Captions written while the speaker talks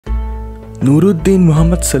Nuruddin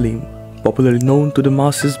Muhammad Salim, popularly known to the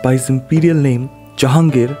masses by his imperial name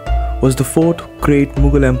Jahangir, was the fourth great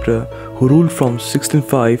Mughal emperor who ruled from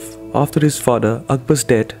 1605 after his father Akbar's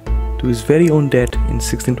death to his very own death in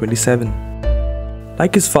 1627.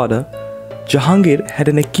 Like his father, Jahangir had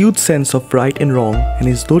an acute sense of right and wrong and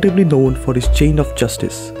is notably known for his chain of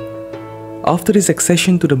justice. After his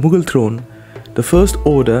accession to the Mughal throne, the first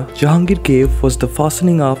order Jahangir gave was the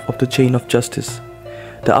fastening up of the chain of justice.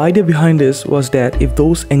 The idea behind this was that if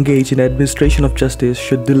those engaged in the administration of justice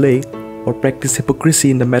should delay or practice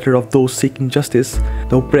hypocrisy in the matter of those seeking justice,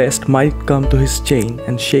 the oppressed might come to his chain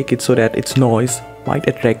and shake it so that its noise might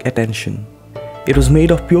attract attention. It was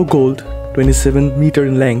made of pure gold, 27 meters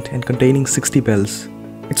in length and containing 60 bells.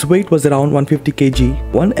 Its weight was around 150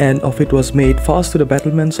 kg. One end of it was made fast to the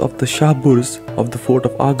battlements of the Shah Burj of the fort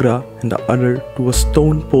of Agra and the other to a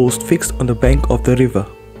stone post fixed on the bank of the river.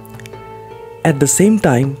 At the same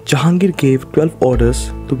time, Jahangir gave 12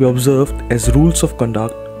 orders to be observed as rules of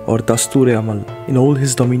conduct or Dastūru-i-ʿAmal in all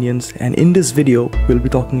his dominions, and in this video we'll be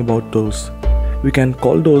talking about those. We can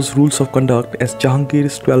call those rules of conduct as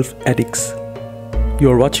Jahangir's 12 Edicts.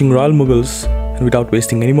 You are watching Royal Mughals, and without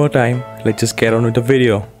wasting any more time, let's just get on with the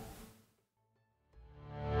video.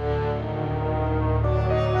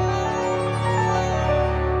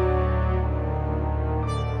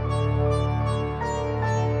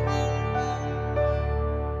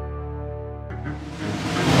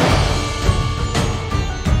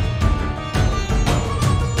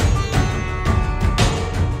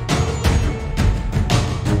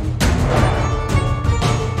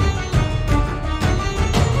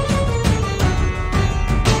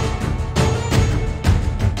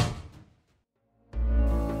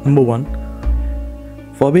 Number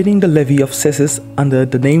 1. Forbidding the levy of cesses under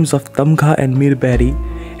the names of Tamgha and Mirbari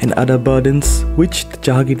and other burdens which the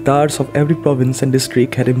Jahagirdars of every province and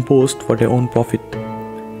district had imposed for their own profit.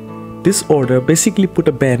 This order basically put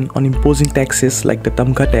a ban on imposing taxes like the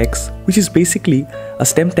Tamgha tax, which is basically a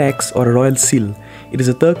stamp tax or a royal seal. It is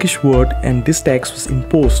a Turkish word, and this tax was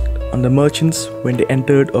imposed on the merchants when they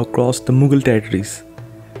entered or crossed the Mughal territories,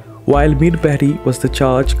 while Mirbari was the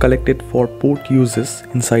charge collected for port uses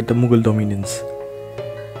inside the Mughal dominions.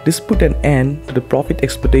 This put an end to the profit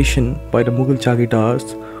exploitation by the Mughal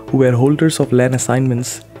Jagirdars, who were holders of land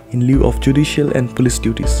assignments in lieu of judicial and police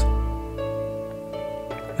duties.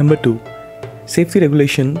 Number 2. Safety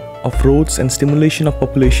regulation of roads and stimulation of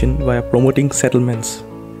population via promoting settlements.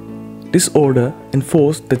 This order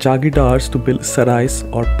enforced the Jagirdars to build sarais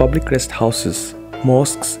or public rest houses,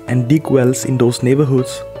 mosques and dig wells in those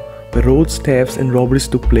neighborhoods where roads, thefts and robberies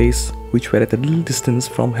took place, which were at a little distance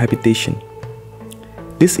from habitation.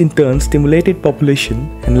 This in turn stimulated population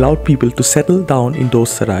and allowed people to settle down in those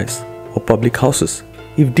sarais or public houses.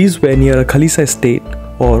 If these were near a Khalisa estate,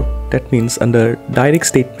 or that means under direct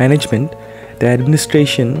state management, the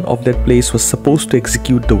administration of that place was supposed to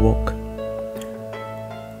execute the work.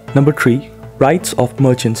 Number 3. Rights of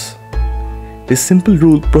merchants. This simple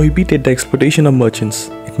rule prohibited the exploitation of merchants.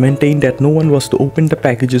 It maintained that no one was to open the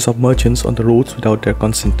packages of merchants on the roads without their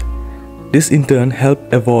consent. This in turn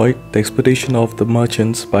helped avoid the exploitation of the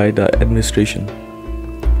merchants by the administration.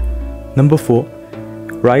 Number 4.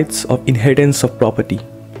 Rights of inheritance of property.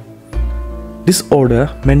 This order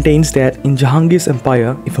maintains that in Jahangir's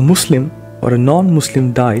empire, if a Muslim or a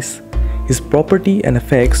non-Muslim dies, his property and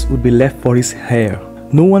effects would be left for his heir.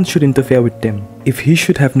 No one should interfere with them. If he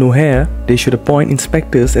should have no heir, they should appoint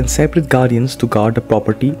inspectors and separate guardians to guard the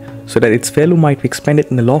property so that its value might be expended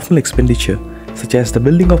in a lawful expenditure, such as the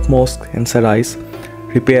building of mosques and sarais,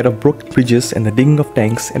 repair of broken bridges and the digging of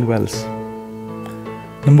tanks and wells.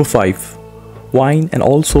 Number 5. Wine and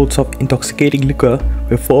all sorts of intoxicating liquor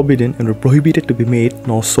were forbidden and were prohibited to be made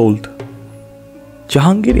nor sold.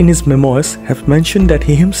 Jahangir in his memoirs have mentioned that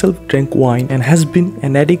he himself drank wine and has been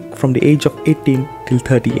an addict from the age of 18 till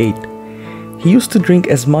 38. He used to drink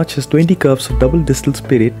as much as 20 cups of double distilled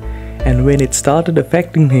spirit, and when it started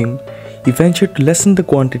affecting him, he ventured to lessen the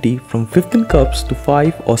quantity from 15 cups to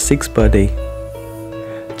 5 or 6 per day.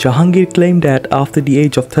 Jahangir claimed that after the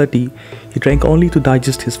age of 30, he drank only to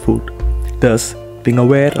digest his food. Thus, being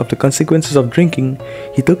aware of the consequences of drinking,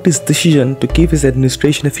 he took this decision to keep his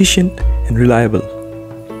administration efficient and reliable.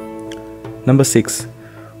 Number 6.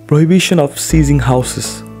 Prohibition of seizing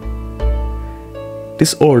houses.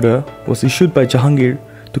 This order was issued by Jahangir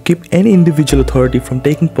to keep any individual authority from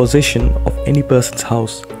taking possession of any person's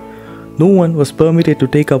house. No one was permitted to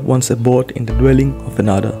take up one's abode in the dwelling of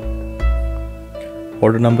another.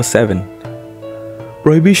 Order number 7.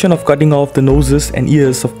 Prohibition of cutting off the noses and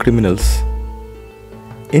ears of criminals.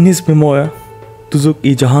 In his memoir,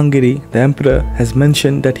 Dastūru-i-ʿAmal, the emperor has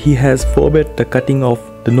mentioned that he has forbade the cutting of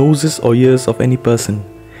the noses or ears of any person,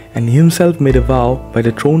 and he himself made a vow by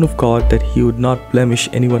the throne of God that he would not blemish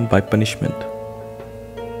anyone by punishment.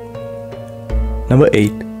 Number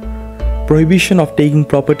 8. Prohibition of taking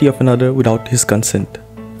property of another without his consent.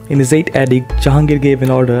 In his 8th edict, Jahangir gave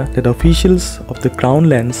an order that officials of the crown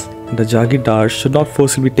lands and the Jagirdars should not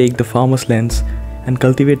forcibly take the farmers' lands and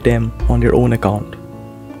cultivate them on their own account.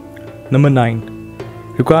 Number 9.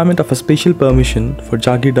 Requirement of a special permission for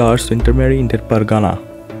Jagirdars to intermarry in their Pargana.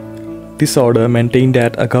 This order maintained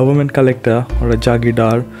that a government collector or a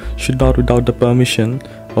Jagirdar should not, without the permission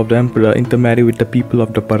of the emperor, intermarry with the people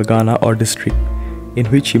of the Pargana or district in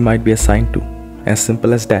which he might be assigned to. As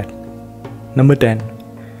simple as that. Number 10.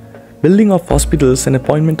 Building of hospitals and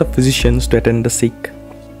appointment of physicians to attend the sick.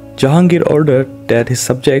 Jahangir ordered that his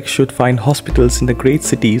subjects should find hospitals in the great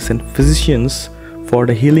cities and physicians for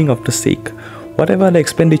the healing of the sick. Whatever the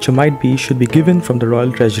expenditure might be should be given from the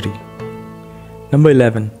royal treasury. Number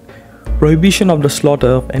 11. Prohibition of the slaughter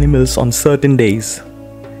of animals on certain days.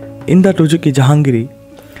 In the Dastūru-i-ʿAmal,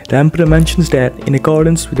 the emperor mentions that in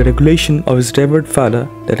accordance with the regulation of his revered father,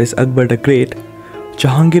 that is Akbar the Great,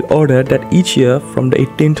 Jahangir ordered that each year from the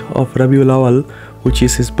 18th of Rabiul Awal, which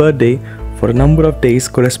is his birthday, for a number of days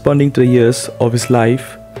corresponding to the years of his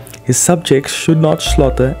life, his subjects should not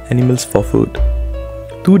slaughter animals for food.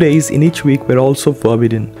 2 days in each week were also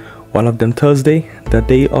forbidden, one of them Thursday, the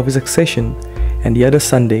day of his accession, and the other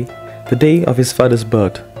Sunday, the day of his father's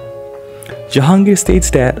birth. Jahangir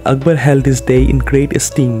states that Akbar held this day in great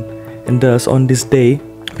esteem, and thus on this day,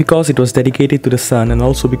 because it was dedicated to the sun and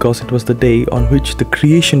also because it was the day on which the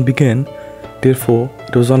creation began, therefore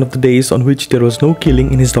it was one of the days on which there was no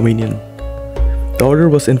killing in his dominion. The order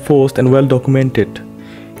was enforced and well documented.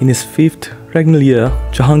 In his 5th regnal year,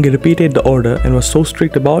 Jahangir repeated the order and was so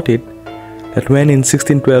strict about it that when in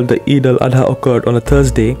 1612 the Eid al-Adha occurred on a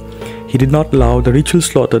Thursday, he did not allow the ritual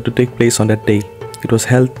slaughter to take place on that day. It was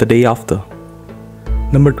held the day after.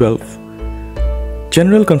 Number 12.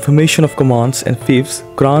 General confirmation of commands and fiefs,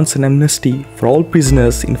 grants and amnesty for all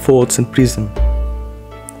prisoners in forts and prison.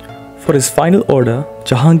 For his final order,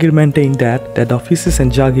 Jahangir maintained that the offices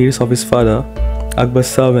and jagirs of his father, Akbar's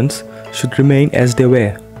servants, should remain as they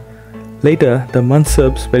were. Later, the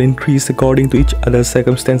mansabs were increased according to each other's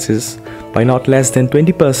circumstances by not less than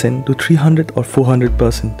 20% to 300 or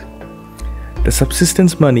 400%. The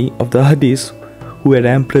subsistence money of the Ahadis, who were the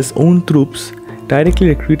emperor's own troops, directly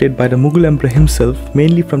recruited by the Mughal emperor himself,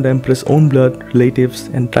 mainly from the emperor's own blood, relatives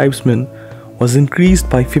and tribesmen, was increased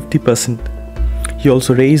by 50%. He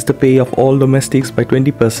also raised the pay of all domestics by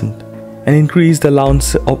 20% and increased the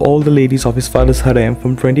allowance of all the ladies of his father's harem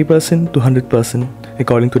from 20% to 100%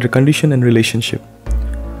 according to their condition and relationship.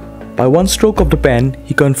 By one stroke of the pen,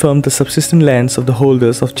 he confirmed the subsistence lands of the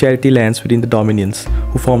holders of charity lands within the dominions,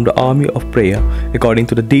 who formed the army of prayer according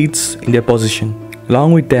to the deeds in their possession.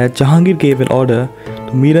 Along with that, Jahangir gave an order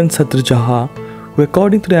to Miran Sadr Jahan, who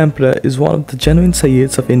according to the emperor is one of the genuine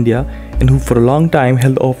Sayyids of India and who for a long time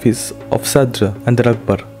held office of Sadr under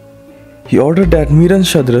Akbar. He ordered that Miran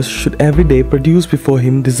Shadras should every day produce before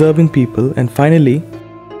him deserving people, and finally,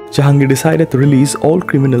 Jahangir decided to release all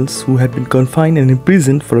criminals who had been confined and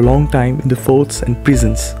imprisoned for a long time in the forts and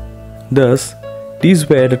prisons. Thus, these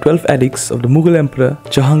were the 12 edicts of the Mughal Emperor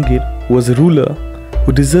Jahangir, who was a ruler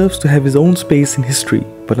who deserves to have his own space in history,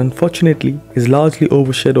 but unfortunately is largely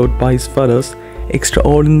overshadowed by his father's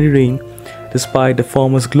extraordinary reign, despite the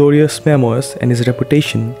former's glorious memoirs and his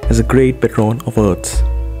reputation as a great patron of earths.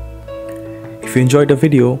 If you enjoyed the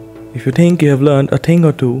video, if you think you have learned a thing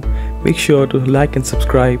or two, make sure to like and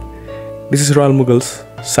subscribe. This is Royal Mughals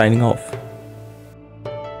signing off.